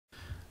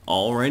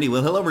Alrighty,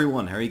 well hello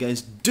everyone, how are you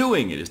guys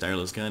doing? It is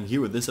Tireless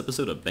here with this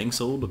episode of Bank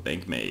Sold,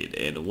 Bank Made,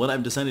 and what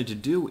I've decided to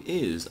do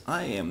is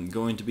I am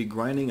going to be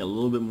grinding a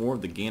little bit more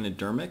of the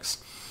Ganodermics,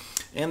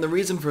 and the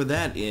reason for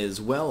that is,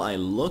 well, I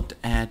looked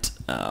at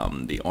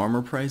the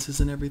armor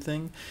prices and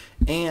everything,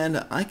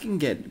 and I can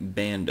get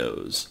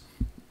Bandos.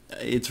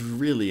 It's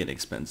really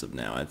inexpensive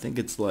now. I think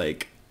it's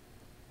like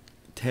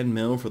 10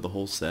 mil for the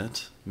whole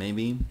set,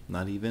 maybe,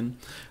 not even.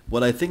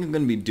 What I think I'm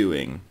going to be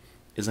doing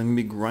is I'm going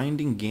to be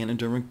grinding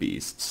Ganodermic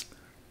beasts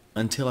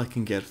until I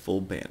can get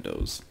full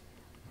Bandos,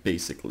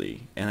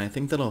 basically. And I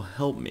think that'll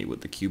help me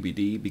with the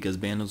QBD because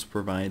Bandos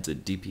provides a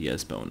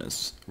DPS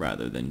bonus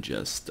rather than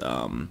just,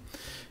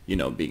 you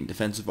know, being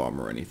defensive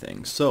armor or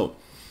anything. So,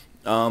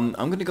 I'm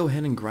going to go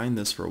ahead and grind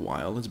this for a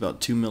while. It's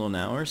about 2 mil an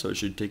hour, so it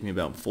should take me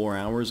about 4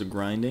 hours of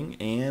grinding,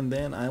 and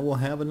then I will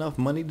have enough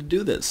money to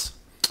do this.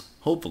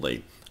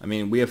 Hopefully. I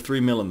mean, we have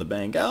 3 mil in the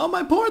bank. Oh,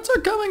 my ports are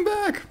coming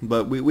back!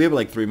 But we have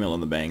like 3 mil in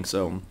the bank,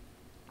 so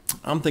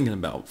I'm thinking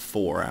about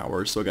 4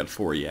 hours, so I got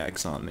 4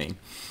 yaks on me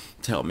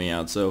to help me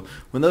out. So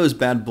when those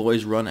bad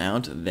boys run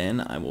out, then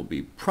I will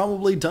be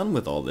probably done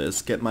with all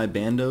this, get my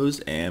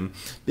Bandos, and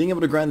being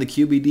able to grind the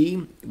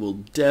QBD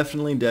will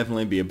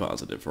definitely be a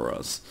positive for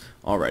us.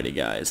 Alrighty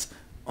guys,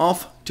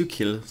 off to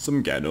kill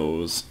some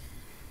Ganos.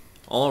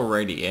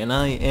 Alrighty, and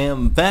I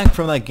am back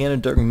from that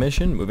Ganodermic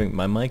mission, moving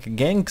my mic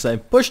again because I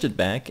pushed it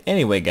back.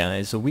 Anyway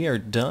guys, so we are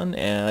done.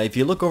 If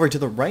you look over to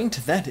the right,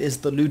 that is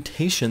the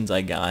lootations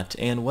I got.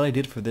 And what I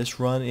did for this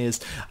run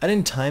is, I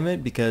didn't time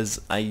it because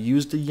I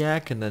used a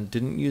yak and I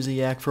didn't use a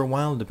yak for a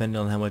while,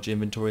 depending on how much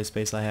inventory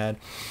space I had.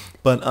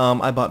 But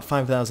I bought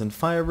 5,000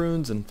 fire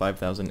runes and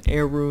 5,000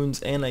 air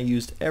runes, and I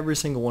used every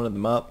single one of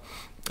them up.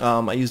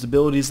 I used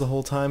abilities the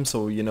whole time,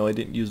 so, you know, I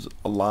didn't use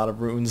a lot of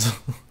runes.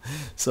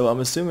 So I'm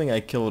assuming I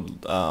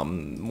killed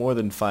more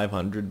than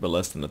 500, but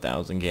less than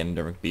 1,000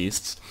 Ganodermic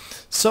beasts.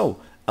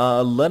 So,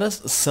 let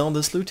us sell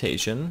this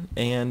lootation,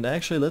 and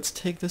actually, let's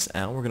take this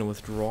out. We're going to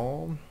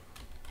withdraw.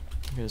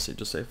 I'm going to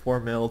just say 4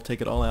 mil,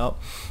 take it all out,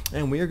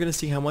 and we are going to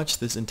see how much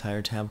this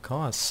entire tab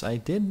costs. I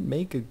did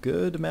make a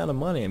good amount of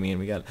money. I mean,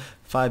 we got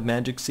 5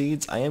 magic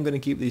seeds. I am going to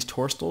keep these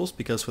torstals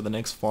because for the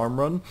next farm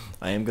run,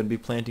 I am going to be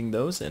planting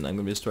those, and I'm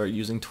going to start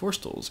using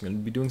torstals. I'm going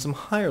to be doing some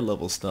higher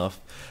level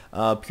stuff,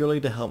 purely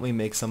to help me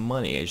make some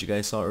money. As you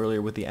guys saw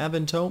earlier with the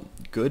Avento,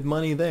 good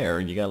money there.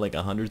 You got like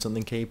 100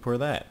 something K per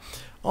that.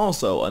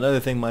 Also,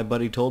 another thing my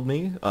buddy told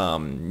me,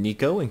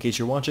 Nico, in case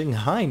you're watching,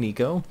 hi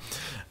Nico,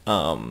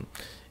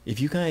 if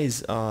you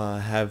guys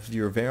have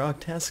your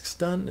Varrock tasks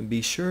done,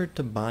 be sure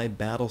to buy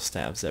battle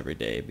staves every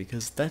day,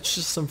 because that's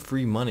just some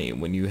free money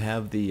when you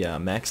have the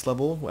max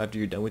level after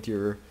you're done with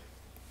your...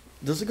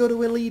 Does it go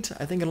to elite?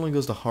 I think it only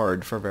goes to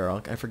hard for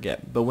Varrock, I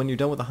forget. But when you're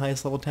done with the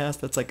highest level task,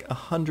 that's like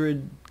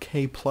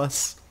 100k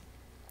plus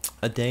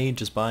a day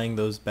just buying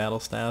those battle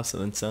staves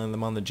and then selling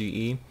them on the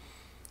GE.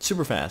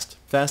 Super fast.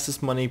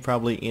 Fastest money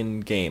probably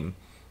in game.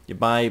 You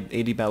buy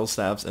 80 battle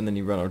staves and then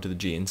you run over to the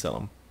G and sell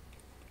them.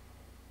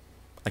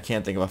 I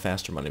can't think of a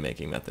faster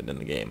money-making method in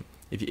the game.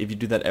 If you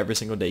do that every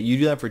single day, you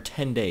do that for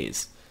 10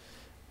 days.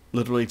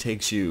 Literally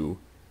takes you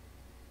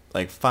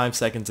like 5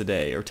 seconds a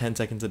day or 10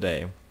 seconds a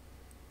day.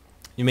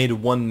 You made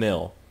 1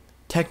 mil,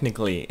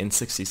 technically in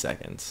 60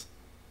 seconds.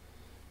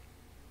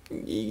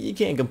 You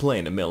can't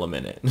complain, a mil a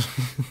minute.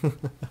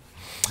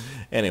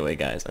 Anyway,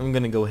 guys, I'm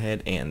going to go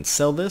ahead and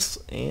sell this,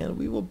 and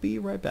we will be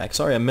right back.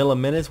 Sorry, a mil a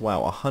minute?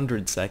 Wow,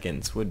 100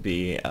 seconds would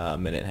be a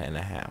minute and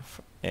a half.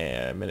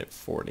 Minute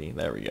 40,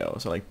 there we go,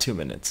 so like 2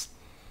 minutes.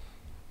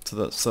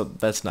 So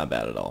that's not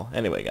bad at all.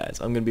 Anyway guys,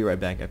 I'm gonna be right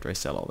back after I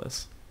sell all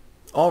this.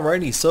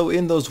 Alrighty, so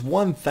in those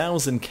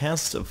 1,000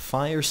 casts of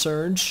Fire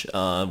Surge,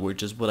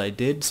 which is what I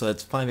did, so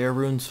that's 5 air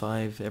runes,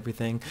 5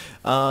 everything,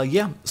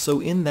 yeah, so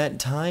in that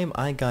time,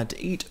 I got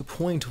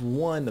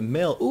 8.1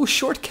 mil. Ooh,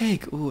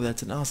 Shortcake! Ooh,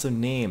 that's an awesome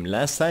name.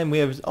 Last time we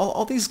have,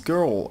 all these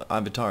girl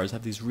avatars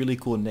have these really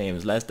cool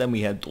names. Last time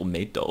we had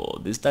Tomato,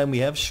 this time we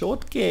have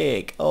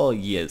Shortcake. Oh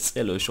yes,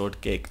 hello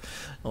Shortcake.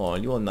 Oh,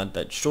 you are not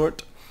that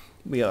short.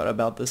 We are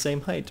about the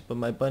same height, but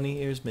my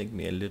bunny ears make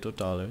me a little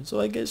taller,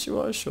 so I guess you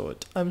are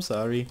short. I'm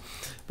sorry.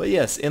 But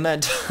yes, in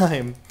that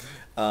time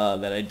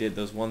that I did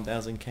those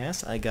 1,000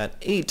 casts, I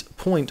got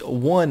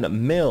 8.1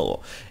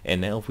 mil. And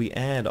now if we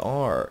add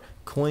our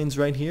coins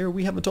right here,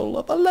 we have a total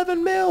of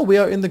 11 mil. We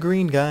are in the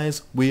green,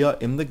 guys. We are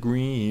in the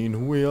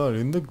green. We are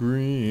in the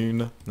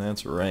green.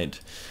 That's right.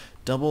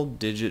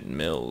 Double-digit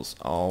mils.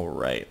 All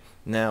right.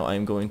 Now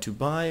I'm going to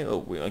buy,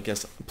 oh, I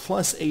guess,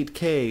 plus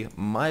 8k,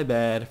 my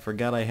bad,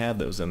 forgot I had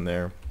those in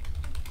there.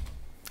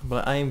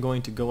 But I am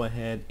going to go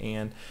ahead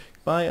and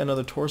buy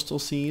another Torstal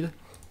Seed,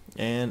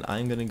 and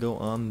I'm going to go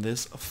on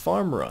this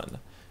farm run.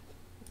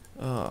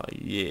 Oh,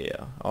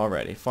 yeah.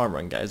 Alrighty, farm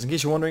run, guys. In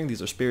case you're wondering,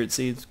 these are spirit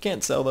seeds.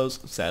 Can't sell those,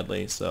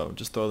 sadly, so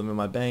just throw them in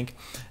my bank.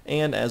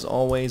 And as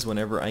always,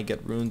 whenever I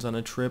get runes on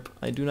a trip,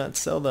 I do not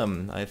sell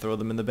them. I throw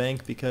them in the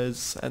bank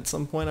because at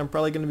some point I'm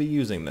probably going to be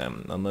using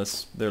them,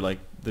 unless they're like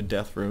the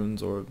death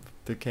runes or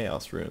the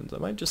chaos runes. I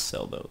might just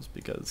sell those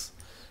because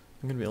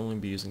I'm going to only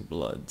be using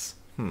bloods.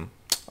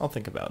 I'll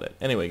think about it.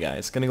 Anyway,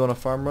 guys, going to go on a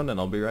farm run, and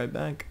I'll be right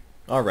back.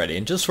 Alrighty,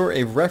 and just for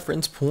a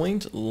reference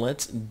point,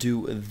 let's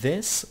do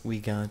this. We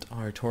got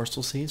our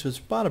Torstal Seeds, which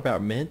is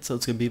about mid, so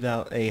it's going to be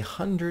about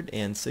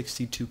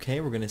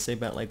 162k. We're going to say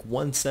about like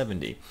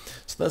 170.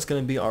 So that's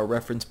going to be our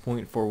reference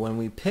point for when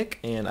we pick,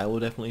 and I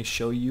will definitely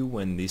show you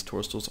when these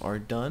Torstals are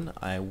done.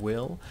 I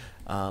will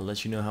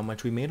let you know how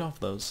much we made off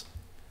those.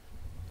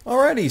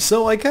 Alrighty,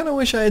 so I kind of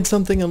wish I had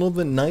something a little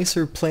bit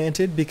nicer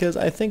planted because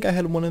I think I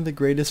had one of the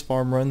greatest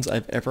farm runs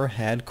I've ever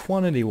had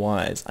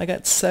quantity-wise. I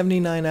got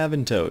 79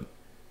 Aventode.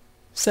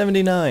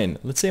 79.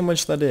 Let's see how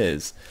much that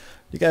is.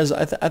 You guys,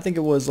 I think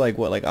it was like,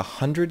 what, like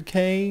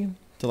 100k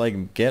to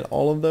like get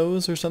all of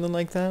those or something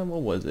like that?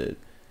 What was it?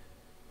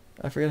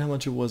 I forget how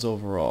much it was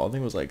overall. I think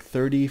it was like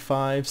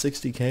 35,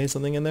 60k,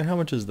 something in there. How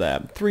much is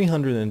that?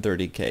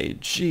 330k.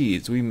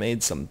 Jeez, we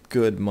made some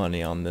good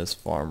money on this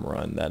farm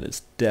run. That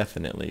is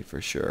definitely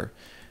for sure.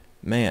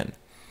 Man,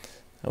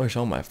 I wish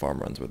all my farm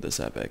runs were this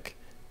epic.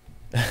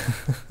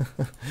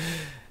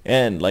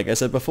 And like I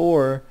said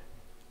before,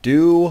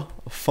 do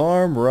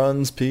farm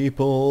runs,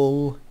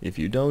 people. If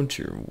you don't,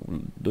 you're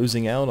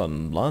losing out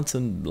on lots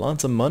and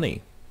lots of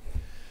money.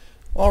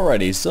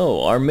 Alrighty,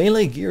 so our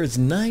melee gear is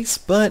nice,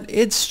 but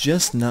it's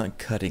just not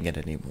cutting it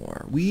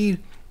anymore. We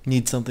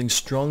need something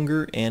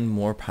stronger and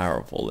more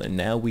powerful, and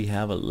now we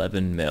have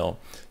 11 mil.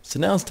 So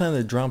now it's time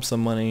to drop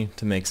some money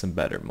to make some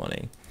better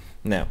money.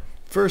 Now,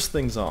 first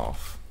things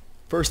first,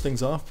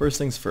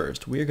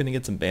 we are going to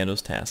get some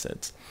Bandos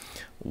Tacits.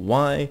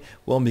 Why?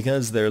 Well,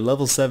 because they're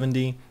level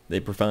 70, they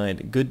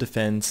provide good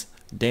defense,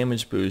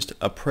 damage boost,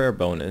 a prayer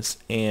bonus,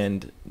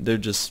 and they're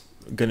just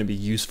going to be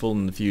useful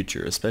in the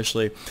future,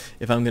 especially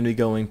if I'm going to be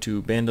going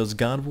to Bandos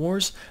God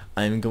Wars.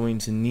 I'm going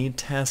to need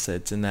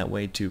Tacits in that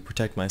way to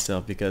protect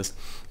myself, because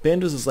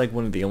Bandos is like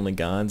one of the only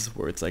gods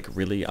where it's like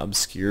really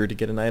obscure to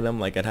get an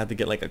item. Like I'd have to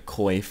get like a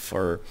coif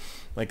or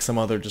like some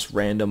other just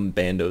random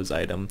Bandos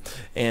item,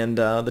 and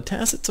the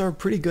Tacits are a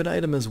pretty good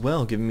item as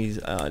well, giving me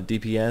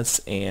DPS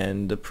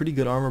and a pretty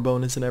good armor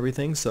bonus and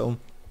everything, so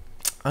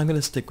I'm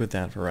gonna stick with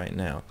that for right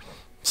now.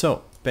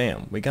 So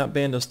bam, we got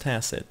Bandos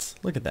Tacits.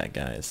 Look at that,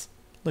 guys,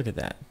 look at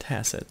that,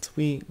 Tacits.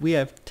 We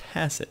have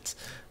Tacits,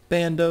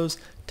 Bandos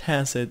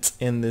Tacits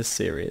in this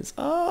series.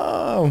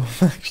 Oh,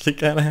 I'm actually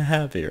kind of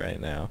happy right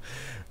now.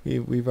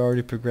 We've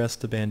already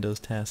progressed to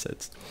Bandos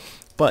Tacits,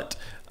 but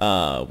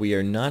we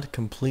are not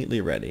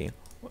completely ready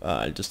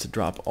just to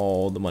drop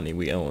all the money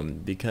we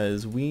own,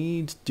 because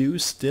we do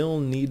still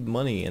need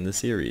money in the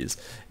series,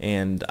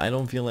 and I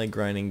don't feel like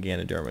grinding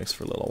Ganodermics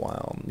for a little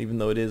while, even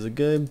though it is a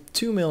good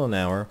 2 mil an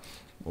hour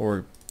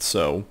or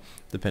so,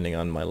 depending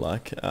on my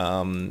luck.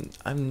 I'm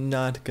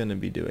not going to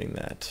be doing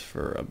that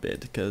for a bit,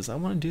 because I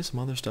want to do some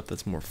other stuff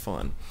that's more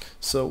fun.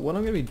 So what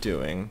I'm going to be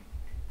doing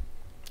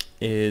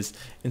is,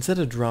 instead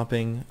of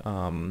dropping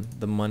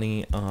the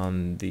money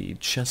on the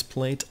chest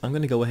plate, I'm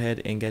going to go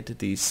ahead and get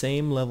the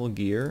same level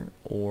gear,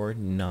 or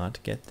not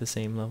get the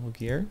same level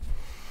gear.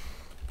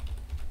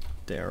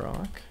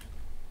 Darok.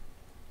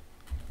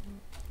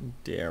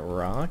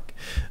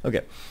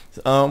 Okay.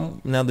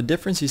 Now the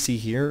difference you see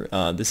here,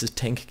 this is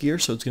tank gear,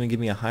 so it's going to give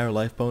me a higher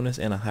life bonus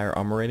and a higher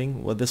armor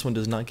rating. Well, this one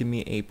does not give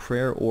me a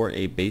prayer or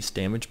a base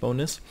damage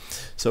bonus,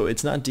 so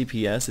it's not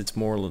DPS, it's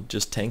more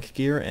just tank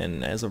gear,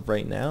 and as of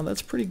right now,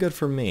 that's pretty good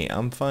for me.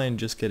 I'm fine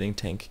just getting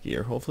tank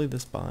gear. Hopefully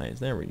this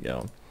buys. There we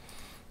go.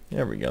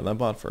 There we go. That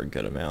bought for a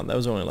good amount. That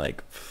was only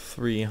like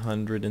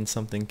 300 and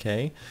something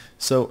K.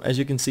 So as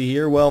you can see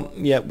here, well,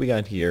 yeah, we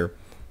got here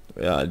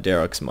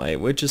Darok's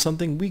Might, which is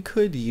something we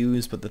could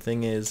use, but the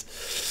thing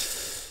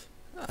is,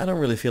 I don't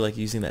really feel like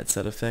using that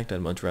set effect.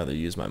 I'd much rather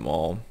use my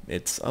Maul.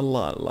 It's a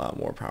lot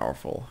more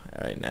powerful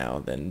right now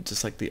than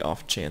just like the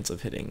off chance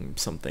of hitting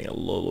something a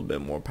little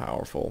bit more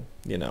powerful,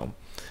 you know.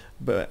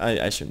 But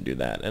I shouldn't do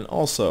that. And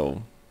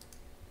also,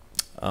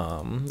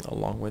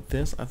 along with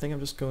this, I think I'm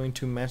just going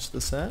to match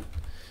the set,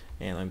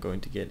 and I'm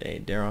going to get a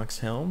Darok's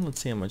Helm.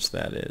 Let's see how much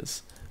that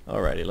is.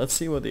 Alrighty, let's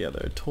see what the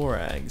other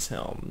Torag's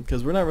Helm,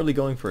 because we're not really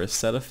going for a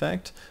set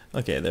effect.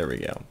 Okay, there we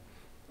go.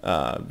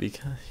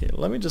 Because here,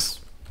 let me just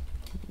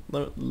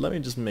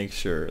make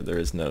sure there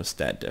is no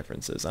stat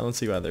differences. I don't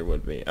see why there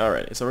would be.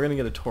 Alright, so we're going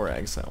to get a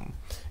Torag's Helm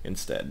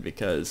instead,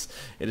 because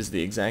it is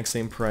the exact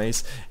same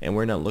price, and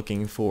we're not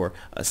looking for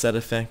a set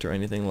effect or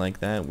anything like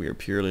that. We are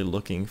purely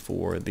looking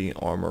for the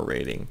armor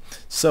rating.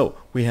 So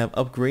we have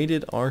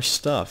upgraded our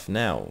stuff.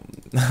 Now,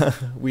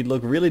 we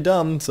look really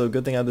dumb, so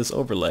good thing I have this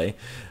overlay.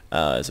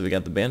 So we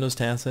got the Bandos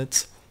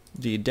Tacits,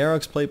 the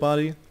Darok's plate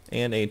body,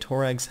 and a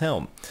Torag's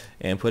Helm,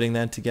 and putting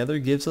that together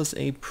gives us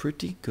a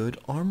pretty good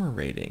armor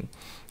rating.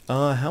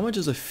 How much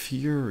is a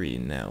Fury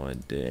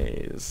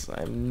nowadays?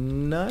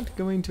 I'm not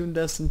going to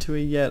invest into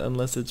it yet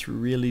unless it's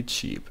really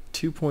cheap.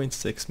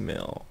 2.6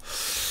 mil.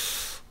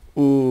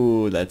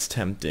 Ooh, that's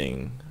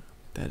tempting.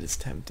 That is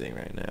tempting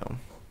right now.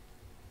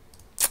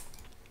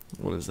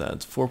 What is that?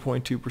 It's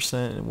 4.2%,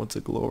 and what's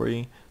a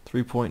Glory?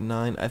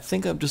 3.9. I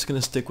think I'm just going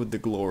to stick with the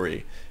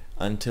Glory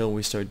until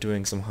we start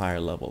doing some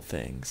higher level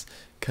things,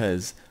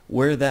 because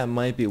where that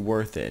might be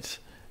worth it,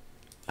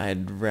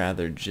 I'd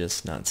rather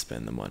just not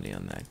spend the money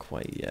on that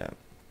quite yet.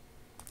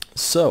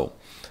 So,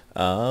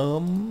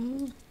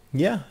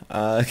 Yeah,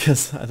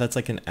 because that's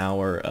like an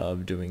hour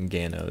of doing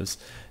Ganos,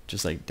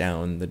 just like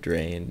down the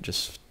drain,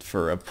 just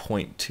for a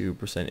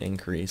 0.2%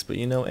 increase. But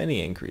you know,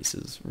 any increase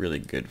is really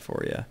good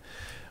for you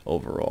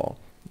overall.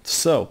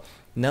 So,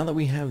 now that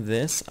we have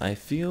this, I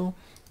feel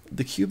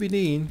the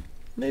QBD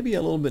may be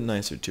a little bit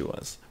nicer to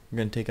us. We're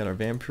going to take out our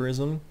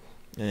Vampirism,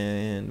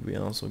 and we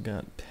also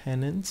got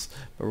Penance,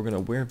 but we're going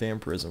to wear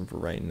Vampirism for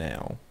right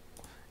now.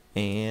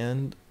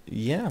 And,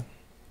 yeah.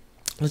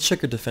 Let's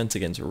check our defense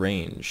against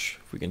range.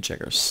 If we can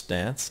check our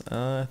stats,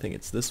 I think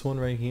it's this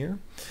one right here.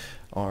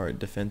 Our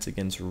defense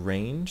against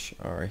range,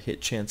 our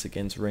hit chance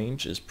against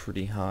range is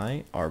pretty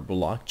high. Our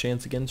block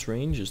chance against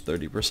range is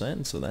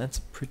 30%, so that's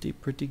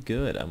pretty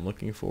good. I'm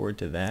looking forward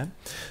to that.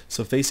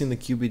 So facing the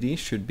QBD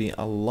should be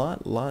a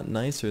lot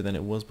nicer than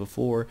it was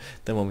before,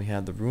 than when we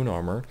had the rune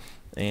armor.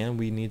 And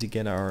we need to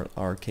get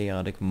our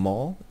chaotic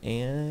maul,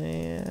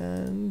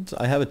 and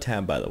I have a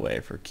tab, by the way,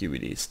 for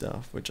QED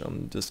stuff, which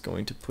I'm just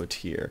going to put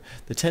here.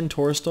 The 10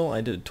 Torstol,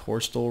 I did a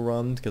Torstol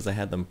run because I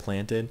had them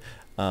planted.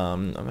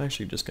 I'm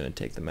actually just going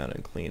to take them out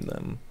and clean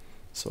them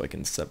so I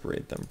can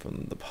separate them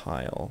from the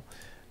pile,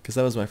 because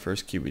that was my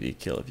first QBD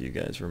kill, if you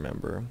guys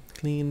remember.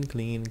 Clean.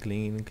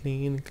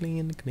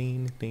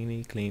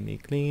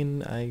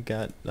 I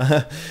got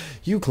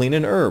you clean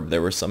an herb.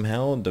 There were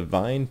somehow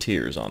divine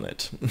tears on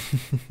it.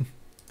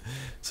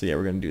 So yeah,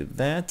 we're going to do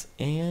that,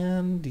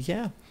 and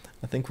yeah,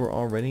 I think we're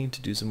all ready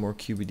to do some more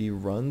QBD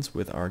runs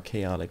with our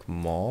Chaotic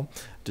Maul.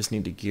 Just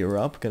need to gear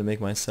up, going to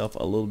make myself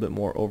a little bit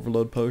more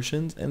overload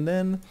potions, and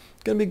then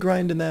going to be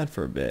grinding that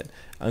for a bit.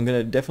 I'm going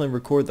to definitely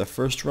record the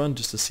first run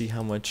just to see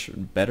how much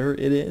better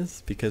it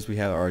is, because we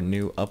have our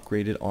new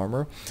upgraded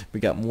armor. We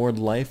got more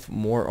life,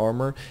 more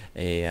armor,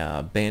 a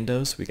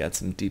Bandos, we got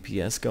some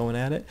DPS going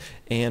at it,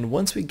 and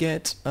once we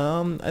get,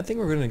 I think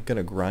we're going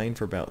to grind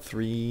for about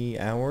 3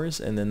 hours,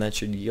 and then that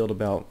should yield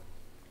about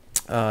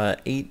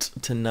 8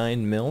 to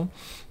 9 mil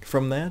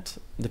from that,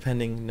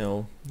 depending.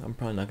 No, I'm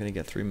probably not going to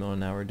get 3 mil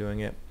an hour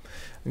doing it.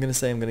 I'm going to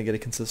say I'm going to get a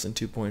consistent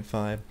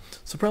 2.5.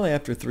 So probably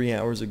after 3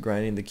 hours of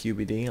grinding the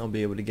QBD, I'll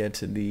be able to get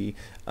to the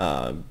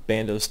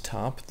Bandos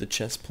top, the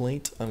chest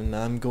plate, and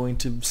I'm going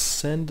to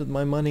send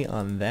my money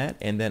on that.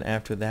 And then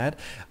after that,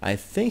 I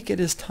think it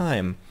is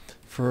time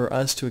for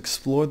us to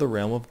explore the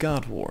realm of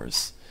God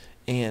Wars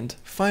and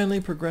finally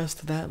progress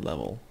to that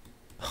level.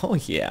 Oh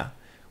yeah,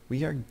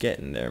 we are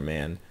getting there,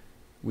 man.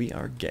 We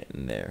are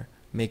getting there.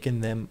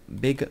 Making them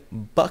big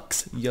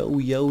bucks. Yo.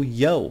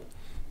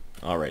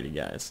 Alrighty,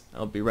 guys.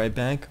 I'll be right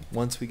back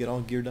once we get all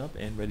geared up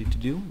and ready to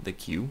do the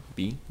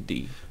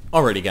QBD.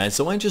 Alrighty, guys.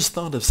 So I just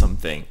thought of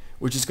something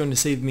which is going to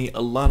save me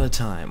a lot of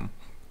time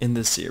in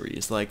this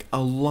series. Like,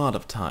 a lot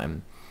of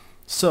time.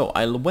 So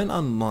I went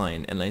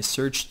online and I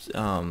searched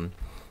on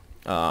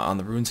the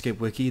RuneScape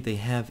wiki. They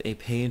have a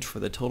page for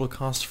the total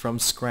cost from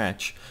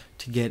scratch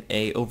to get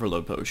a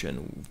overload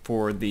potion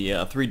for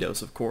the 3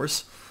 dose, of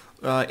course.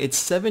 It's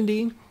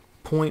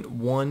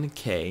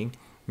 70.1k.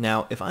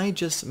 Now, if I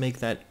just make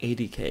that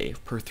 80k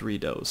per 3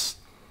 dose,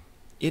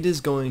 it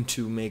is going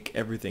to make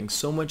everything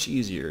so much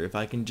easier if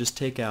I can just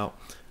take out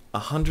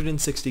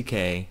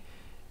 160k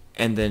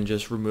and then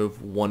just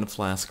remove 1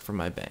 flask from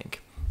my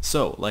bank.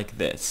 So, like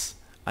this.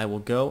 I will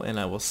go and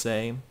I will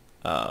say,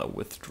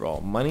 withdraw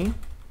money,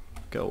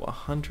 go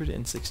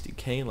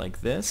 160k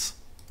like this,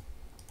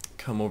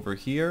 come over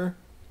here,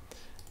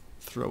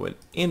 throw it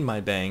in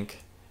my bank,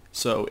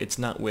 so it's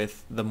not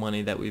with the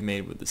money that we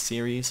made with the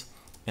series,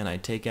 and I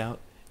take out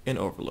an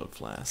overload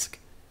flask,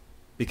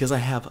 because I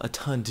have a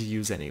ton to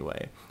use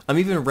anyway. I'm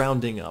even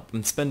rounding up.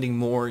 I'm spending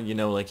more, you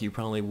know, like you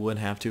probably would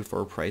have to for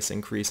a price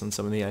increase on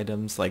some of the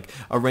items. Like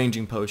a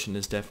ranging potion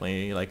is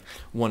definitely like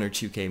 1 or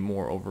 2k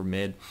more over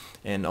mid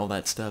and all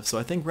that stuff. So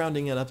I think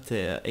rounding it up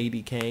to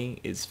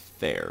 80k is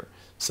fair.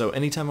 So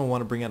anytime I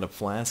want to bring out a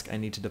flask, I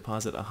need to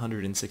deposit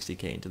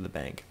 160k into the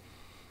bank.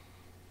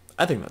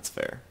 I think that's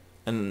fair.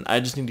 And I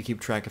just need to keep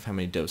track of how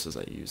many doses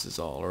I use is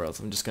all, or else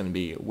I'm just going to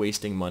be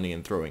wasting money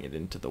and throwing it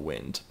into the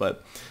wind.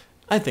 But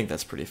I think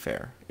that's pretty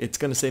fair. It's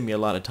going to save me a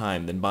lot of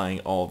time than buying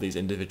all these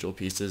individual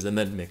pieces and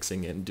then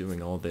mixing it and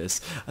doing all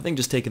this. I think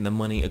just taking the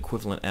money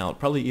equivalent out,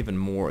 probably even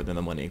more than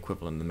the money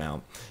equivalent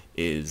amount,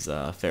 is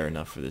fair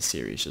enough for this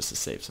series, just to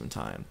save some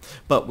time.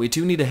 But we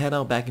do need to head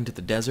out back into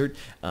the desert,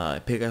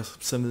 pick up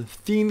some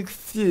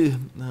phoenix,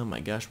 oh my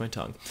gosh, my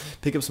tongue,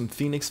 pick up some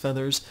phoenix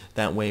feathers.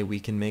 That way we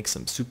can make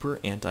some super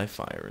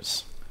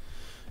anti-fires.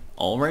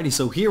 Alrighty,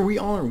 so here we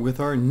are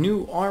with our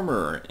new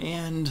armor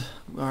and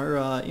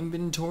our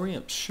inventory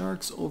of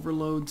Shark's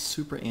Overload,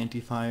 Super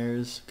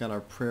Anti-Fires, got our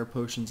prayer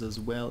potions as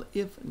well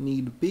if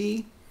need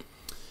be.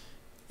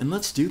 And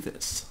let's do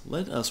this.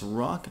 Let us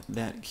rock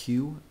that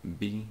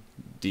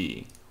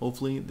QBD.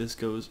 Hopefully this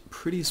goes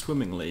pretty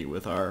swimmingly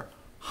with our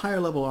higher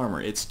level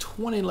armor. It's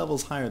 20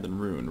 levels higher than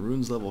Rune.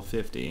 Rune's level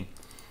 50.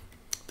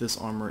 This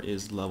armor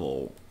is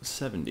level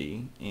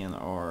 70, and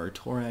our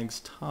Torag's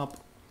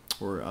top,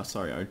 or our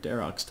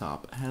Darok's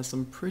top, has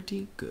some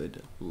pretty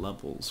good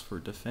levels for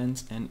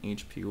defense and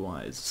HP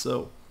wise.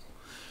 So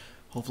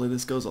hopefully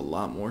this goes a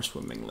lot more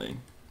swimmingly.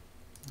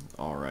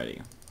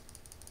 Alrighty.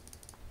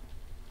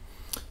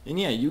 And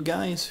yeah, you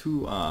guys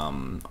who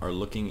are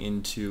looking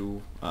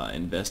into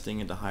investing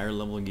into higher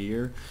level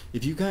gear,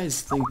 if you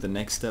guys think the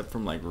next step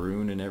from like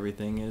Rune and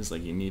everything is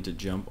like you need to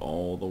jump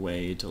all the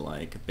way to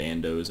like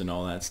Bandos and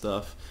all that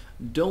stuff,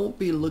 don't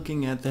be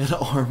looking at that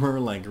armor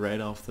like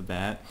right off the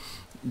bat.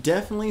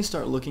 Definitely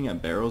start looking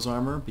at Barrow's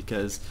armor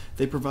because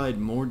they provide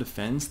more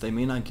defense. They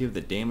may not give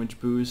the damage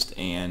boost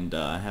and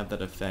have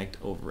that effect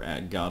over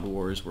at God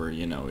Wars where,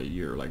 you know,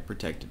 you're like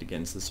protected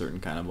against a certain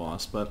kind of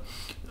boss, but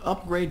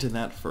upgrade to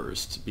that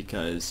first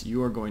because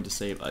you are going to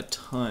save a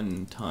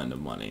ton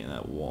of money, and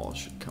that wall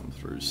should come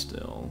through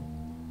still.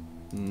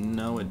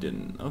 No, it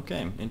didn't.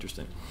 Okay,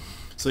 interesting.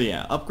 So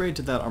yeah, upgrade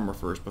to that armor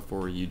first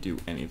before you do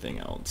anything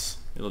else.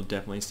 It'll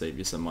definitely save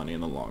you some money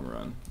in the long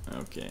run.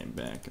 Okay,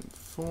 back and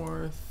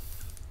forth.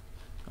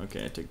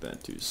 Okay, I took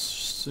that too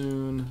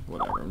soon.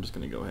 Whatever, I'm just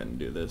going to go ahead and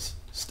do this.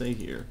 Stay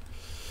here.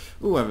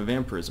 Ooh, I have a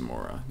Vampirism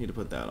Aura. Need to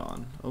put that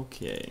on.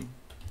 Okay.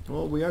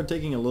 Well, we are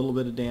taking a little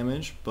bit of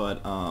damage,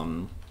 but, I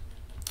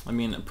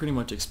mean, I pretty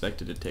much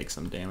expected to take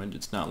some damage.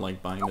 It's not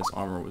like buying this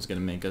armor was going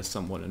to make us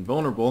somewhat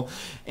invulnerable.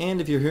 And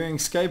if you're hearing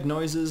Skype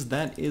noises,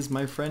 that is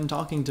my friend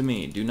talking to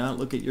me. Do not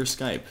look at your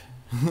Skype.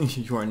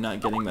 You are not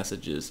getting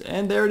messages.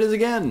 And there it is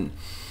again!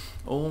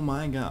 Oh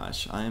my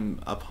gosh,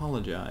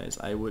 apologize.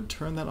 I would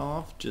turn that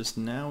off, just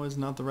now is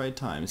not the right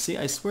time. See,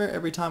 I swear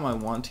every time I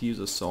want to use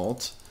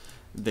Assault,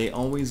 they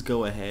always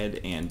go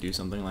ahead and do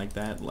something like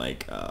that.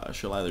 Like,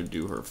 she'll either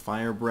do her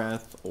Fire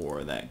Breath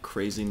or that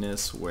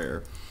craziness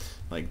where,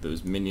 like,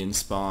 those minions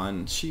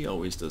spawn. She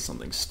always does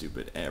something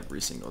stupid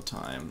every single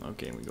time.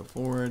 Okay, we go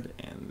forward,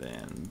 and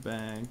then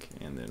back,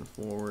 and then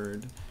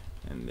forward,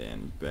 and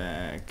then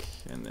back,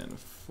 and then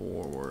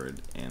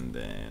forward, and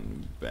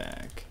then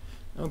back.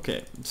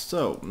 Okay,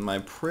 so my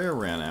prayer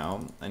ran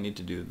out. I need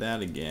to do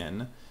that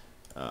again.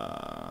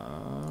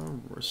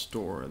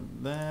 Restore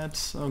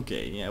that.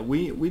 Okay, yeah,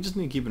 we just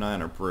need to keep an eye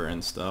on our prayer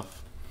and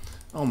stuff.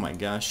 Oh my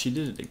gosh, she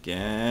did it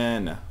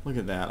again. Look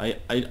at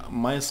that.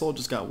 My assault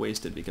just got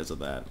wasted because of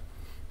that.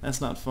 That's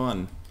not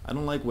fun. I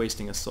don't like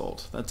wasting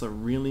assault. That's a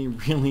really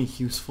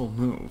useful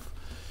move.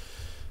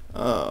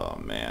 Oh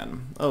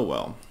man. Oh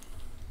well.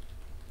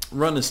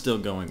 Run is still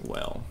going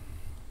well.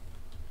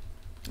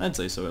 I'd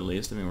say so at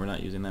least. I mean, we're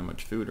not using that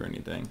much food or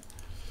anything.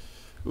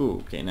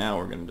 Ooh, okay, now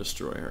we're going to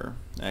destroy her.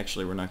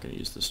 Actually, we're not going to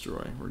use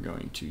destroy. We're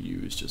going to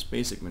use just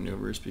basic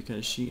maneuvers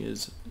because she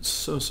is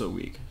so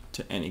weak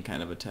to any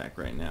kind of attack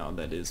right now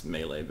that is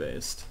melee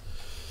based.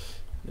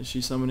 Is she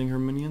summoning her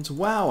minions?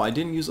 Wow, I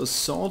didn't use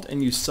assault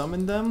and you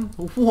summoned them?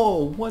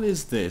 Whoa, what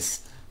is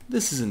this?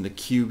 This isn't the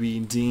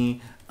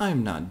QBD.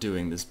 I'm not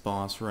doing this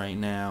boss right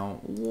now.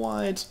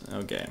 What?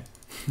 Okay.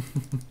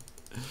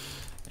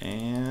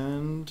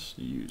 And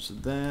use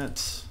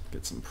that,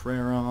 get some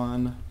prayer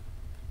on.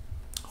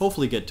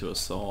 Hopefully get to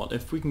assault.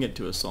 If we can get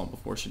to assault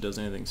before she does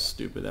anything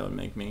stupid, that would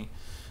make me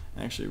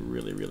actually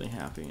really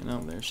happy. And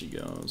oh, there she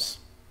goes.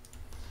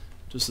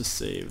 Just a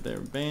save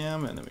there,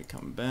 bam, and then we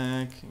come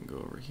back and go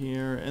over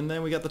here. And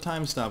then we got the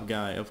time stop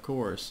guy, of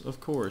course. Of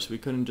course, we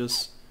couldn't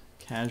just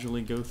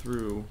casually go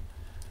through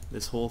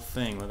this whole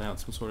thing without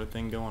some sort of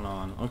thing going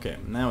on. Okay,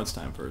 now it's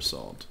time for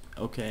assault.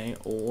 Okay,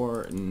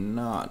 or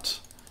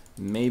not.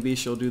 Maybe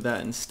she'll do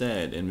that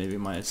instead, and maybe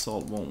my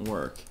assault won't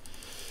work.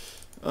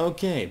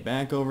 Okay,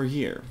 back over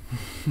here.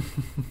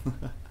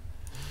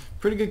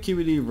 Pretty good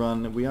QBD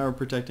run. We are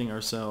protecting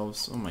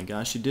ourselves. Oh my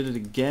gosh, she did it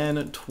again,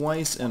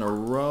 twice in a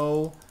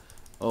row.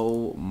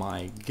 Oh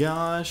my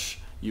gosh,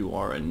 you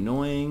are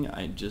annoying.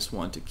 I just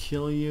want to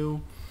kill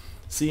you.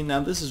 See, now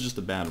this is just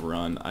a bad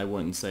run. I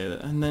wouldn't say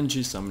that. And then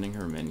she's summoning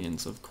her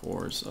minions, of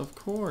course. Of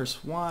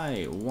course.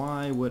 Why?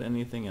 Why would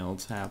anything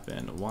else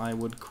happen? Why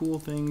would cool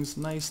things,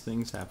 nice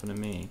things happen to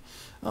me?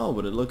 Oh,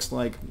 but it looks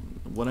like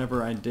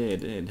whatever I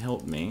did, it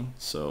helped me.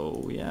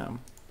 So, yeah.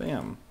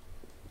 Bam.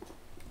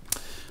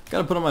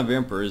 Gotta put on my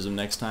vampirism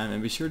next time,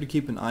 and be sure to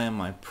keep an eye on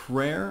my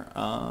prayer.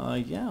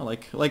 Yeah,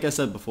 like I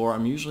said before,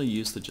 I'm usually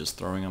used to just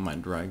throwing on my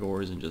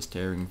Drygores and just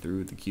tearing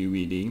through the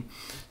QED.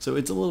 So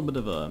it's a little bit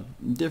of a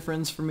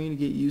difference for me to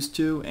get used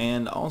to,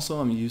 and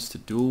also I'm used to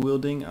dual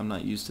wielding. I'm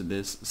not used to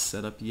this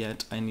setup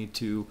yet. I need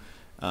to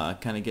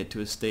kind of get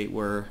to a state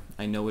where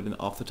I know it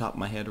off the top of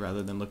my head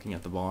rather than looking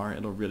at the bar.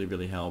 It'll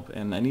really help,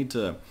 and I need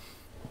to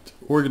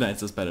organize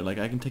this better. Like,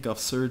 I can take off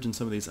Surge and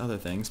some of these other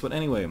things. But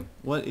anyway,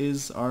 what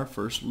is our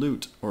first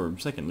loot? Or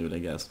second loot, I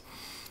guess.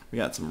 We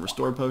got some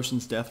Restore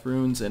Potions, Death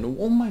Runes, and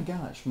oh my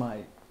gosh, my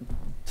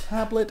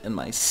tablet and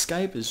my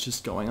Skype is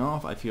just going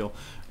off. I feel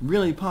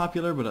really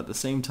popular, but at the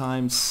same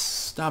time,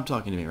 stop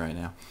talking to me right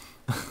now.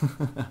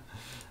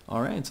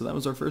 Alright, so that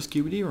was our first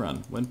QBD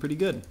run. Went pretty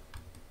good.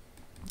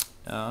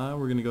 We're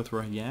going to go through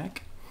our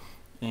yak,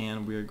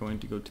 and we are going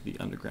to go to the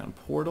underground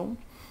portal.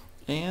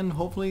 And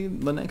hopefully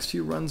the next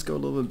few runs go a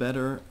little bit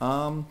better.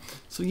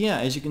 So yeah,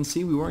 as you can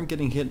see, we weren't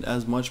getting hit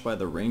as much by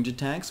the range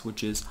attacks,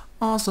 which is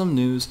awesome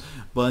news.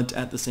 But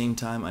at the same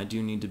time, I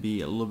do need to be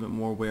a little bit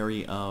more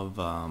wary of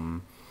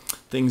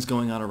things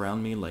going on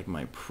around me, like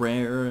my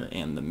prayer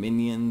and the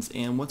minions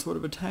and what sort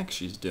of attack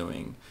she's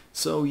doing.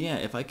 So yeah,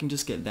 if I can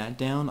just get that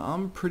down,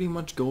 I'm pretty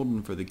much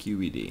golden for the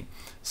QED.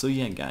 So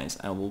yeah guys,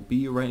 I will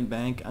be right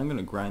back. I'm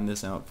gonna grind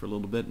this out for a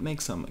little bit,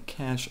 make some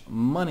cash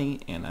money,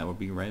 and I will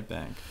be right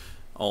back.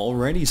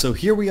 Alrighty, so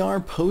here we are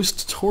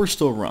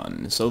post-Torstal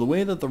run. So the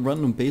way that the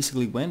run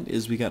basically went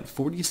is we got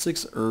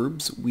 46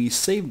 herbs, we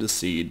saved a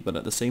seed, but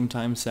at the same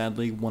time,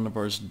 sadly, one of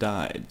ours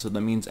died. So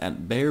that means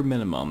at bare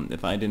minimum,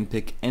 if I didn't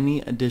pick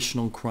any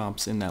additional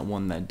crops in that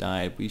one that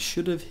died, we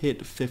should have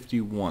hit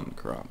 51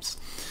 crops.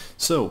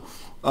 So,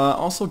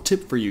 also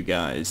tip for you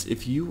guys,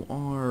 if you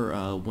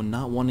are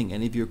not wanting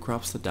any of your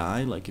crops to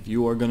die, like if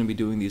you are going to be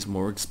doing these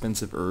more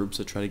expensive herbs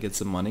to try to get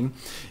some money,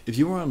 if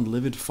you are on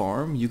Livid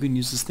Farm, you can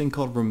use this thing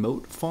called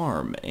Remote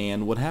Farm,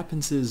 and what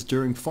happens is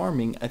during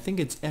farming, I think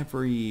it's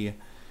every,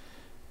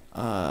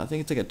 I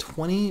think it's like a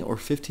 20 or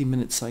 15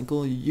 minute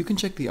cycle. You can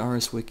check the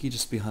RS Wiki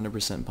just to be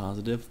 100%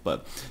 positive,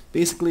 but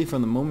basically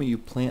from the moment you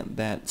plant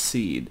that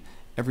seed,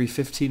 every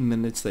 15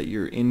 minutes that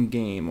you're in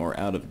game or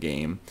out of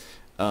game,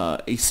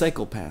 a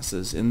cycle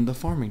passes in the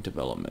farming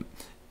development.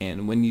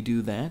 And when you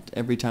do that,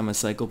 every time a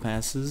cycle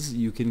passes,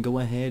 you can go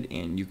ahead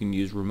and you can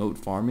use remote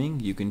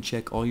farming. You can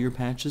check all your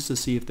patches to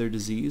see if they're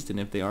diseased, and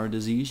if they are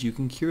diseased, you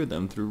can cure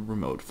them through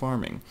remote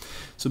farming.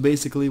 So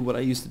basically what I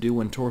used to do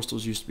when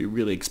Torstals used to be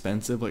really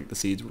expensive, like the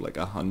seeds were like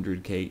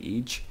 100k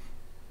each,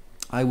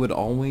 I would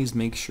always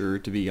make sure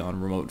to be on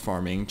remote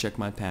farming, check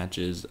my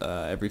patches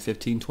every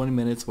 15-20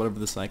 minutes, whatever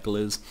the cycle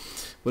is,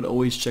 would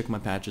always check my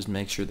patches,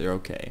 make sure they're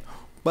okay.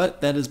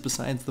 But that is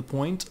besides the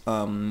point,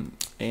 and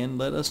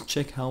let us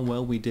check how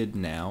well we did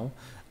now.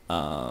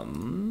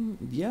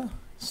 Yeah,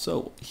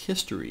 so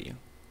history.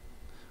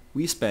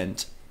 We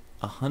spent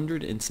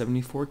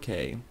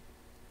 174k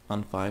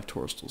on 5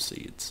 Torstal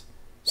seeds.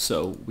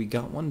 So we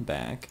got one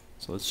back,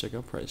 so let's check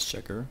out price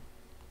checker.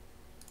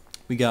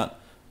 We got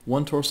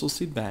 1 Torstal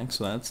seed back,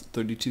 so that's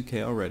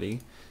 32k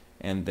already,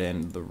 and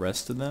then the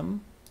rest of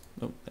them,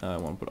 I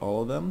want to put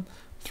all of them,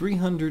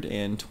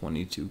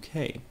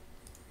 322k.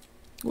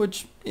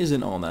 Which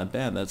isn't all that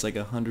bad. That's like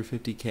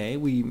 150k.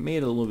 We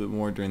made a little bit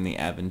more during the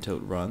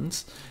Aventote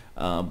runs.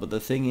 But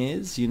the thing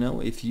is, you know,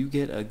 if you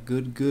get a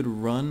good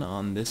run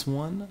on this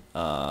one,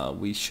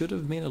 we should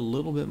have made a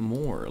little bit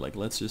more. Like,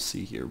 let's just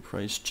see here.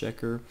 Price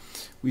checker.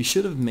 We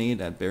should have made,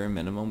 at bare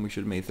minimum, we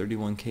should have made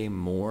 31k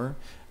more.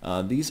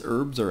 These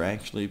herbs are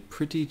actually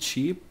pretty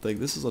cheap. Like,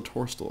 this is a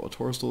Torstal. A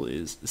Torstal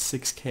is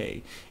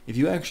 6k. If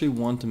you actually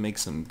want to make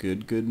some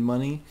good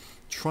money,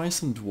 try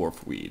some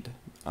dwarf weed.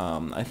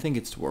 I think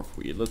it's dwarf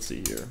weed. Let's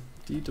see here.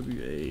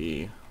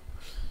 DWA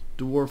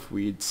dwarf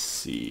weed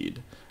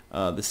seed.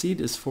 The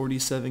seed is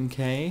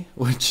 47k,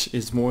 which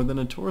is more than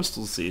a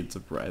Torstal seed,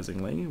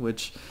 surprisingly,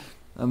 which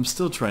I'm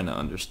still trying to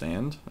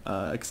understand.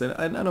 Because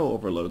I know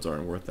overloads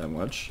aren't worth that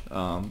much.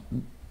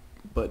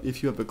 But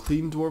if you have a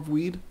clean dwarf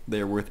weed,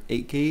 they're worth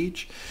 8k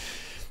each.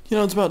 You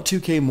know, it's about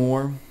 2k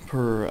more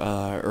per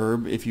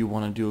herb. If you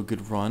want to do a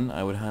good run,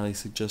 I would highly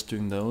suggest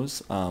doing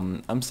those.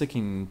 I'm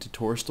sticking to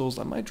Torstals.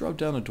 I might drop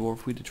down a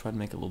dwarf weed to try to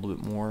make a little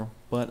bit more.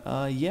 But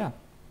yeah.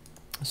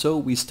 So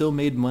we still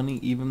made money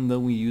even though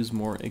we use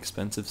more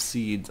expensive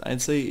seeds.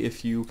 I'd say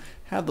if you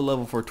have the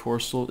level for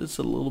Torstal, it's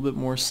a little bit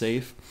more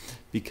safe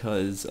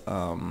because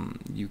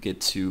you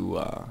get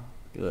to...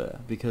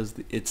 because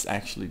it's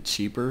actually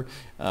cheaper,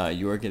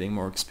 you are getting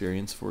more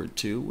experience for it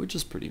too, which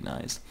is pretty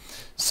nice.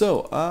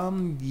 So,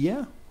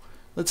 yeah,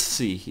 let's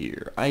see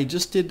here. I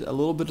just did a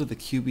little bit of the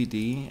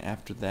QBD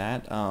after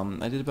that.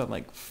 I did about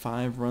like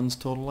 5 runs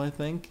total, I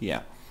think.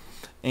 Yeah.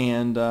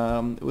 And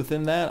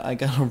within that, I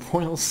got a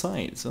Royal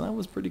Sight, so that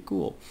was pretty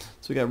cool.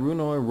 So we got Rune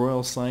Oil,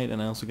 Royal Sight, and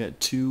I also got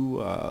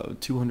 2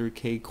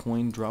 200k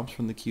coin drops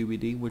from the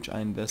QBD, which I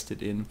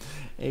invested in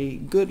a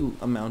good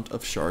amount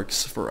of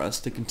sharks for us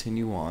to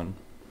continue on.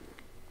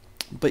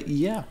 But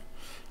yeah,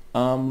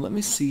 let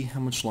me see how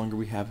much longer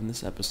we have in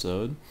this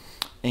episode.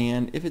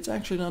 And if it's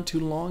actually not too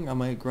long, I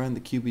might grind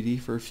the QBD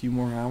for a few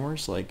more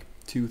hours, like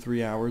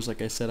 2-3 hours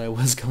like I said I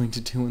was going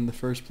to do in the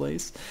first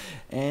place,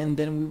 and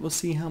then we will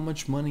see how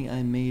much money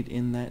I made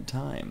in that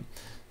time.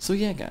 So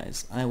yeah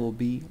guys, I will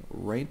be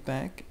right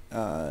back.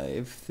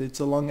 If it's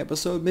a long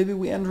episode, maybe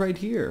we end right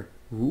here.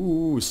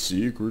 Ooh,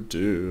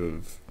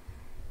 secretive.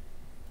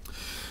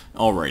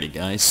 Alrighty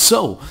guys,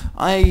 so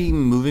I'm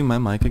moving my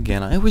mic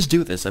again. I always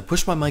do this. I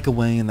push my mic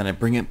away and then I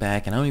bring it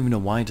back, and I don't even know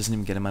why it doesn't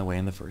even get in my way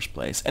in the first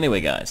place. Anyway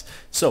guys,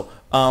 so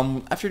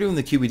after doing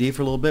the QBD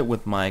for a little bit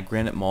with my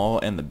Granite Maul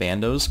and the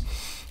Bandos,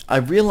 I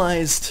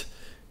realized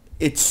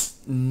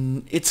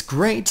it's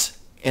great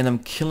and I'm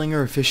killing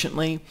her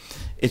efficiently.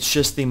 It's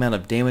just the amount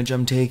of damage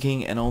I'm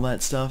taking and all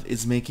that stuff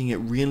is making it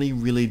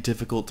really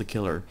difficult to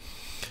kill her.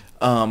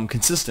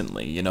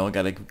 consistently. You know, I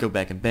gotta go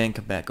back and bank,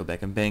 come back, go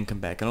back and bank, come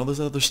back, and all this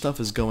other stuff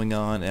is going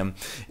on, and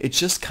it's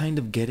just kind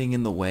of getting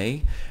in the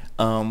way.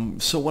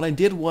 So what I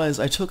did was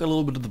I took a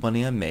little bit of the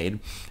money I made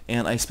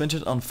and I spent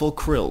it on full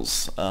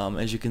krills.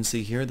 As you can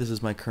see here, this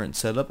is my current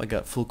setup. I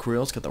got full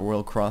krills, got the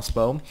royal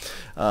crossbow,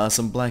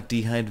 some black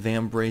d'hide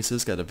vamp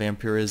braces, got a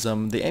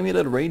vampirism, the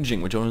amulet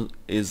raging, which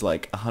is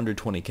like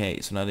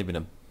 120k, so not even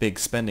a big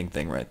spending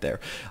thing right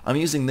there. I'm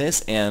using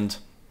this and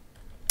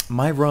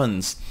my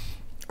runs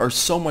are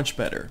so much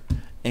better.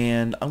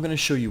 And I'm going to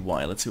show you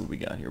why. Let's see what we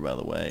got here, by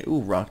the way.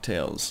 Ooh,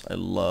 rocktails. I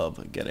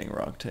love getting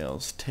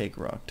rocktails. Take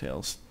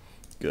rocktails.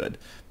 Good.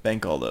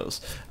 Bank all those.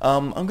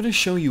 I'm going to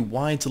show you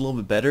why it's a little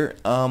bit better.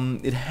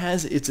 It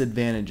has its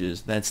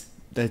advantages. That's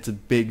a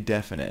big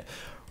definite.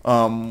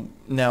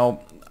 Now,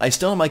 I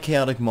still have my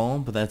Chaotic Maul,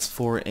 but that's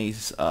for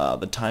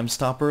the Time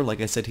Stopper. Like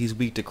I said, he's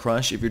weak to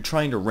Crush. If you're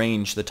trying to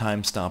range the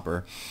Time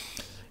Stopper,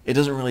 it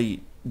doesn't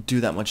really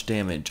do that much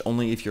damage,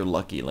 only if you're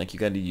lucky. Like, you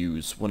got to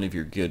use one of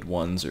your good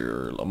ones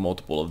or a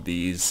multiple of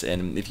these,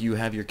 and if you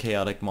have your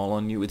Chaotic Maul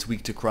on you, it's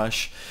weak to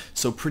Crush,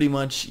 so pretty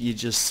much you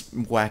just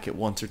whack it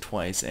once or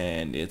twice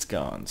and it's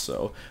gone,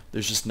 so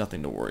there's just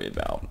nothing to worry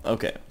about.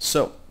 Okay,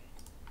 so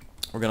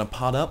we're gonna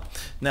pot up.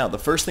 Now, the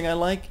first thing I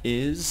like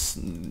is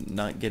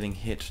not getting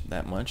hit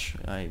that much.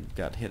 I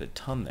got hit a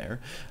ton there.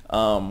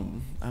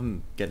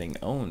 I'm getting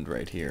owned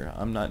right here.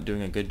 I'm not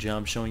doing a good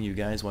job showing you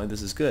guys why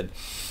this is good.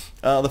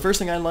 The first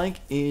thing I like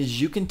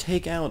is you can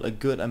take out a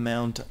good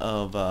amount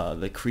of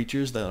the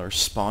creatures that are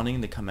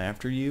spawning to come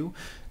after you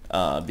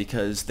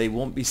because they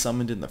won't be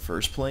summoned in the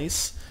first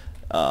place.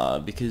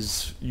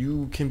 Because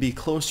you can be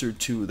closer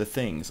to the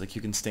things. Like,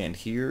 you can stand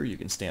here, you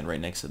can stand right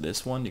next to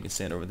this one, you can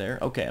stand over there.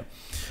 Okay.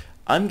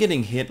 I'm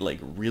getting hit like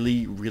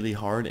really, really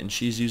hard, and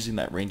she's using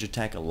that range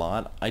attack a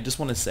lot. I just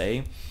want to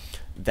say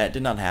that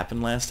did not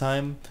happen last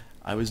time.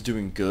 I was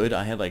doing good.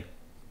 I had like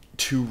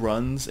 2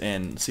 runs,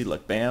 and see,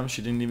 look, bam,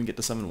 she didn't even get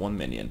to summon 1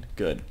 minion.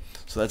 Good.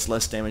 So that's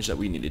less damage that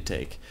we need to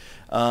take.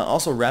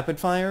 Also, rapid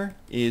fire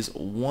is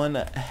one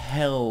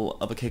hell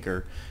of a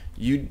kicker.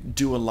 You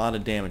do a lot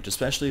of damage,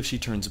 especially if she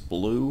turns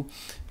blue.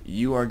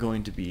 You are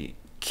going to be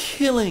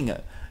killing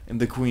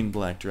the Queen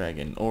Black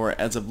Dragon, or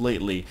as of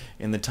lately,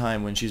 in the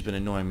time when she's been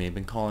annoying me, I've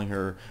been calling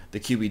her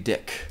the QB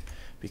Dick,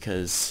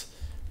 because,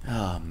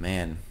 oh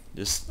man,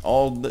 just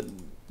all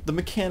the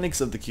mechanics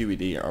of the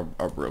QED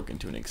are broken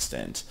to an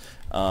extent.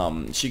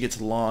 She gets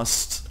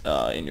lost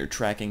in your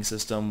tracking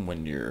system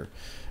when you're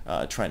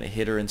trying to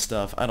hit her and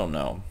stuff. I don't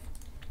know.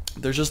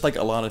 There's just like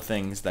a lot of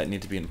things that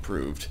need to be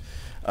improved.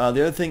 The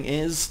other thing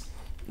is,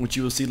 which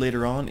you will see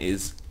later on,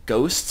 is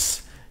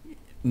ghosts.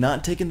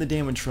 Not taking the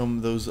damage from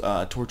those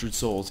tortured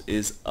souls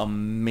is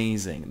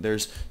amazing.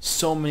 There's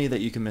so many that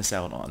you can miss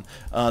out on.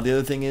 The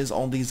other thing is,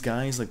 all these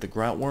guys, like the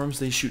grout worms,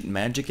 they shoot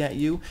magic at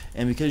you,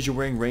 and because you're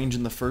wearing range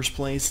in the first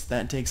place,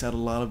 that takes out a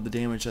lot of the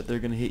damage that they're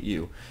going to hit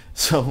you.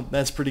 So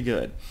that's pretty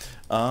good.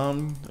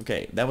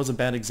 Okay, that was a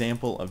bad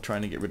example of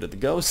trying to get rid of the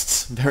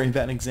ghosts. Very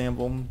bad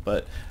example,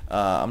 but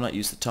I'm not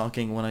used to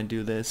talking when I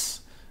do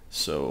this.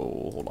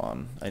 So hold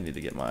on, I need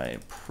to get my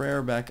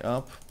prayer back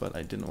up, but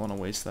I didn't want to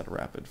waste that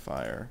rapid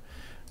fire.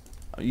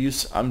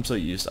 I'm so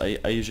used.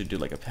 I usually do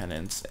like a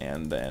penance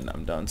and then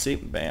I'm done. See,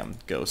 bam,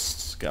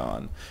 ghosts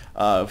gone.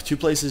 2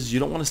 places, you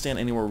don't want to stand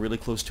anywhere really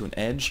close to an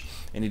edge,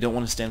 and you don't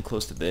want to stand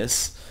close to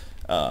this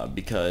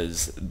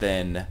because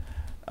then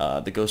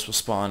the ghost will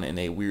spawn in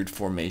a weird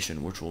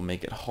formation, which will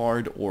make it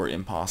hard or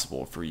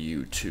impossible for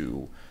you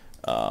to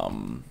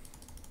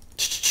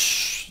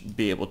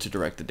be able to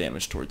direct the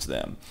damage towards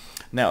them.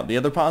 Now, the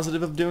other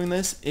positive of doing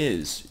this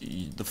is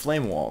the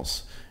flame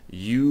walls.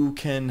 You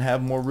can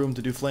have more room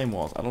to do flame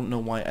walls. I don't know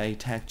why I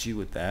attacked you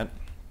with that.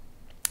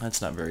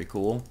 That's not very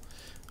cool.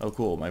 Oh,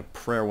 cool. My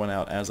prayer went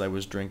out as I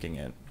was drinking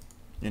it.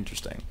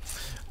 Interesting.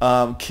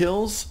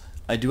 Kills,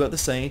 I do have to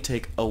say,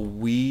 take a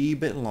wee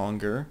bit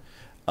longer.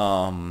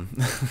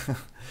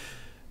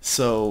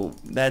 So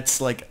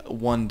that's like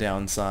one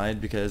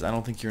downside, because I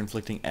don't think you're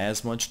inflicting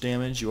as much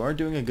damage. You are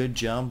doing a good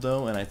job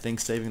though, and I think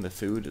saving the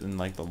food in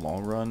like the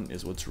long run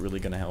is what's really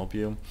going to help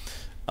you.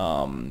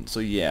 So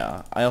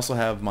yeah, I also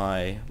have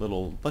my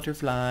little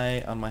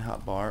butterfly on my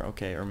hotbar.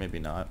 Okay, or maybe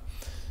not.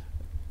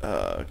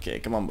 Okay,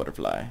 come on,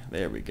 butterfly.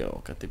 There we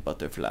go. Got the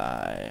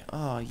butterfly.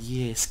 Oh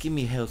yes, give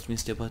me health,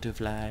 Mr.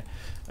 Butterfly.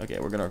 Okay,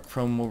 we're gonna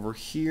chrome over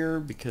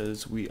here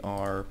because we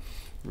are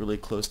really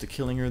close to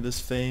killing her this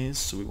phase,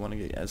 so we want to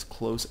get as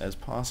close as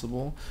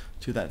possible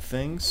to that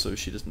thing so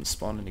she doesn't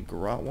spawn any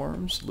grot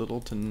worms. Little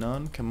to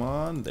none. Come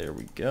on, there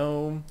we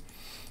go.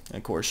 And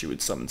of course she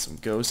would summon some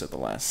ghosts at the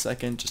last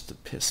second just to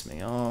piss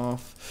me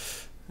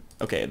off.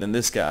 Okay, then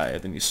this guy,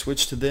 then you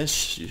switch to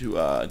this, you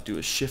do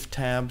a shift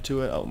tab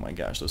to it. Oh my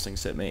gosh, those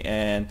things hit me.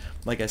 And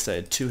like I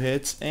said, 2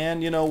 hits,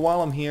 and you know,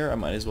 while I'm here I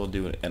might as well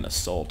do an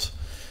assault.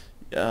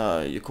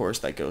 Of course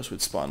that ghost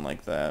would spawn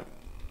like that.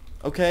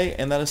 Okay,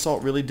 and that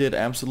assault really did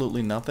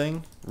absolutely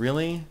nothing?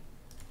 Really?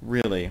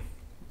 Really?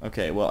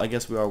 Okay, well I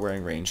guess we are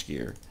wearing range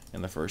gear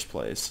in the first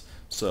place,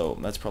 so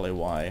that's probably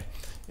why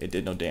it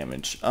did no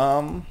damage.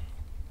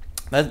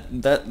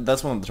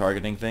 That's one of the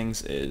targeting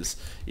things is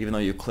even though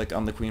you click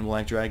on the Queen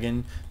Black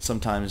Dragon,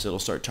 sometimes it'll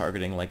start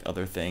targeting like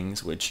other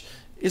things, which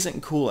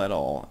isn't cool at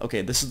all.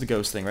 Okay, this is the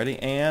ghost thing. Ready?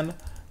 And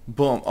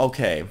boom.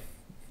 Okay.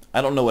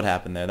 I don't know what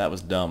happened there. That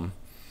was dumb.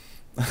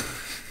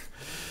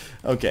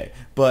 Okay,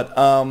 but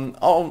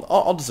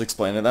I'll just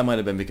explain it. That might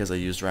have been because I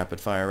used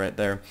rapid fire right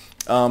there.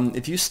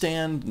 If you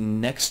stand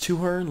next to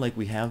her, like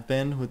we have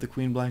been with the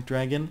Queen Black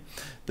Dragon,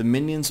 the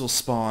minions will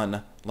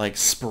spawn like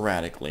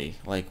sporadically,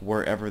 like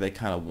wherever they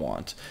kind of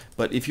want.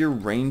 But if you're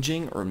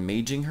ranging or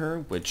maging her,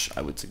 which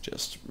I would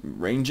suggest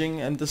ranging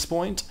at this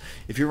point,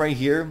 if you're right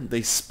here,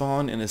 they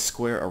spawn in a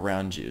square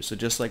around you. So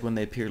just like when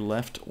they appear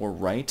left or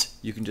right,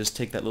 you can just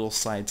take that little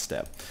side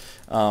step.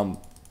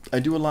 I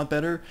do a lot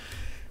better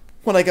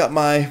when I got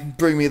my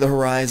Bring Me the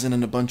Horizon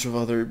and a bunch of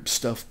other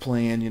stuff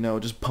playing, you know,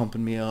 just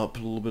pumping me up, a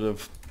little bit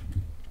of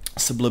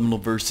Subliminal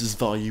Verses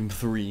Volume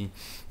 3,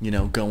 you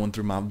know, going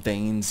through my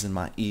veins and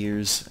my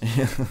ears.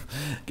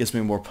 Gets me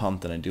more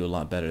pumped and I do a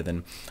lot better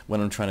than when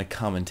I'm trying to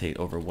commentate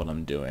over what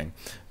I'm doing.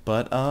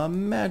 But,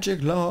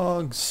 magic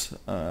logs.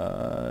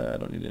 I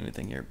don't need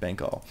anything here.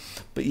 Bank all.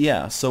 But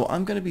yeah, so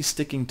I'm going to be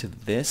sticking to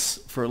this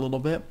for a little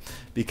bit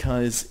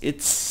because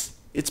it's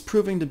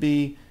proving to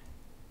be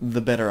the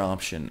better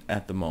option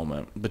at the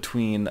moment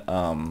between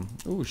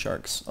ooh,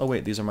 sharks. Oh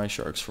wait, these are my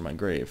sharks for my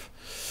grave.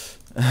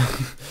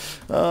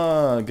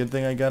 Ah, good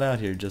thing I got out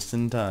here just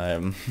in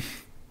time.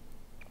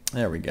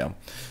 There we go.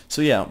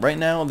 So yeah, right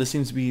now this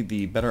seems to be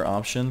the better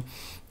option.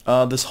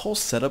 This whole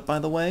setup, by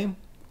the way,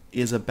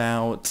 is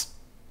about,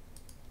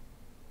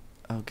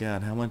 oh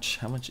god, how much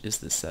is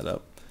this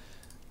setup?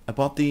 I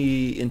bought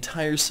the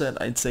entire set,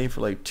 I'd say,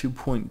 for like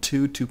 2.2,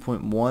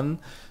 2.1.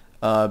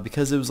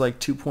 Because it was like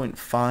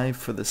 2.5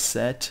 for the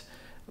set,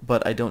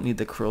 but I don't need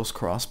the Krill's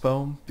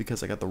crossbow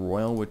because I got the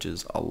Royal, which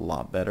is a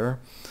lot better.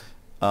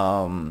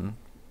 And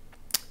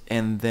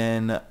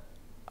then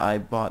I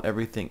bought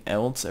everything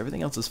else.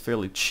 Everything else is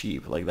fairly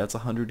cheap. Like that's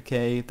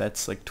 100k,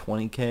 that's like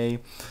 20k.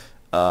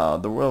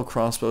 The Royal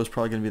crossbow is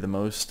probably going to be the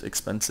most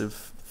expensive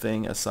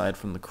thing aside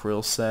from the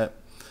Krill set.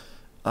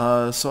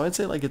 So I'd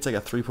say like it's like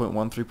a 3.1,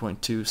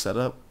 3.2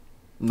 setup.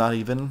 Not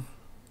even.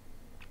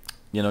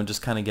 You know,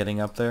 just kind of getting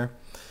up there.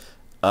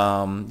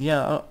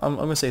 Yeah, I'm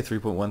going to say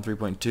 3.1,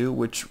 3.2,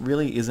 which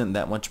really isn't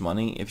that much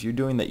money. If you're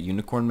doing that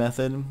unicorn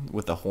method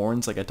with the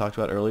horns like I talked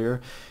about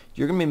earlier,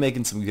 you're going to be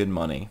making some good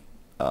money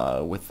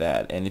with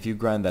that. And if you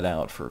grind that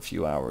out for a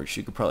few hours,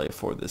 you could probably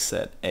afford this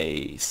set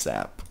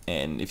ASAP.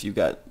 And if you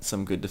got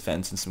some good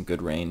defense and some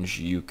good range,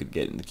 you could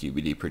get in the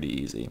QBD pretty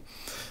easy.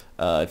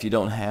 If you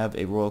don't have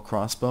a Royal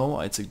crossbow,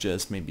 I'd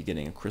suggest maybe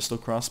getting a crystal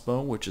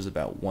crossbow, which is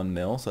about 1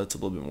 mil, so that's a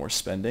little bit more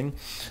spending.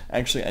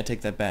 Actually, I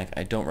take that back.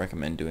 I don't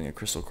recommend doing a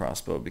crystal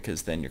crossbow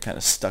because then you're kind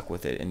of stuck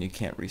with it and you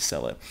can't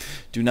resell it.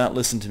 Do not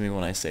listen to me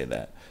when I say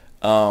that.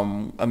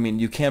 I mean,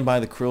 you can buy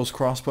the Krill's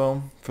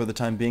crossbow for the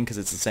time being because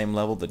it's the same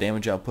level. The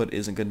damage output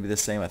isn't going to be the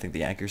same. I think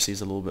the accuracy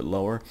is a little bit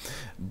lower,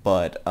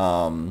 but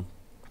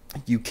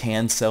you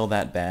can sell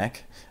that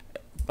back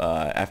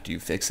after you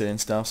fix it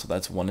and stuff, so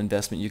that's one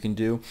investment you can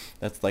do.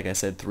 That's, like I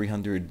said,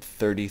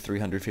 330,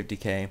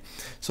 350k.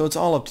 So it's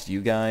all up to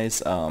you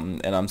guys,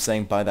 and I'm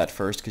saying buy that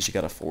first because you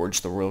got to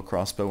forge the Royal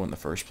crossbow in the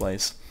first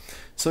place.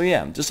 So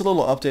yeah, just a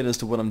little update as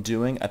to what I'm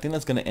doing. I think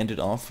that's going to end it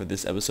off for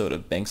this episode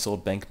of Bank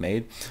Sold, Bank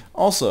Made.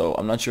 Also,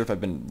 I'm not sure if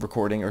I've been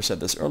recording or said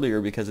this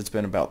earlier because it's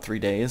been about 3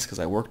 days because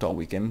I worked all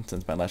weekend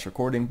since my last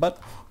recording,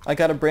 but I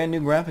got a brand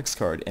new graphics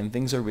card and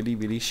things are really,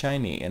 really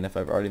shiny. And if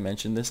I've already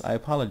mentioned this, I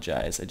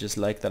apologize. I just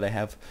like that I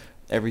have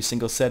every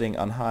single setting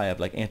on high. I have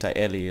like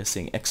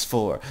anti-aliasing,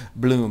 X4,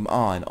 bloom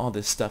on, all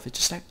this stuff. It's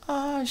just like,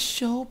 ah,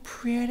 so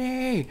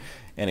pretty.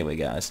 Anyway,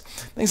 guys,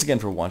 thanks again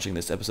for watching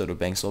this episode of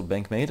Bank Sold,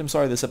 Bank Made. I'm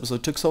sorry this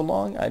episode took so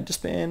long. I've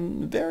just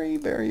been very,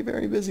 very,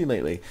 very busy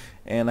lately,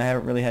 and I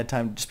haven't really had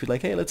time to just be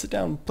like, hey, let's sit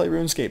down and play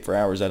RuneScape for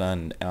hours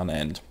on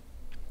end.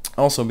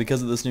 Also,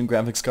 because of this new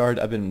graphics card,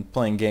 I've been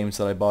playing games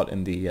that I bought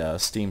in the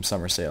Steam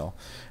Summer Sale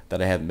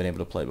that I haven't been able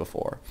to play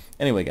before.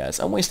 Anyway, guys,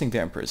 I'm wasting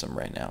Vampirism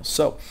right now,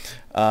 so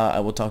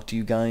I will talk to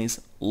you guys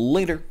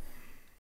later.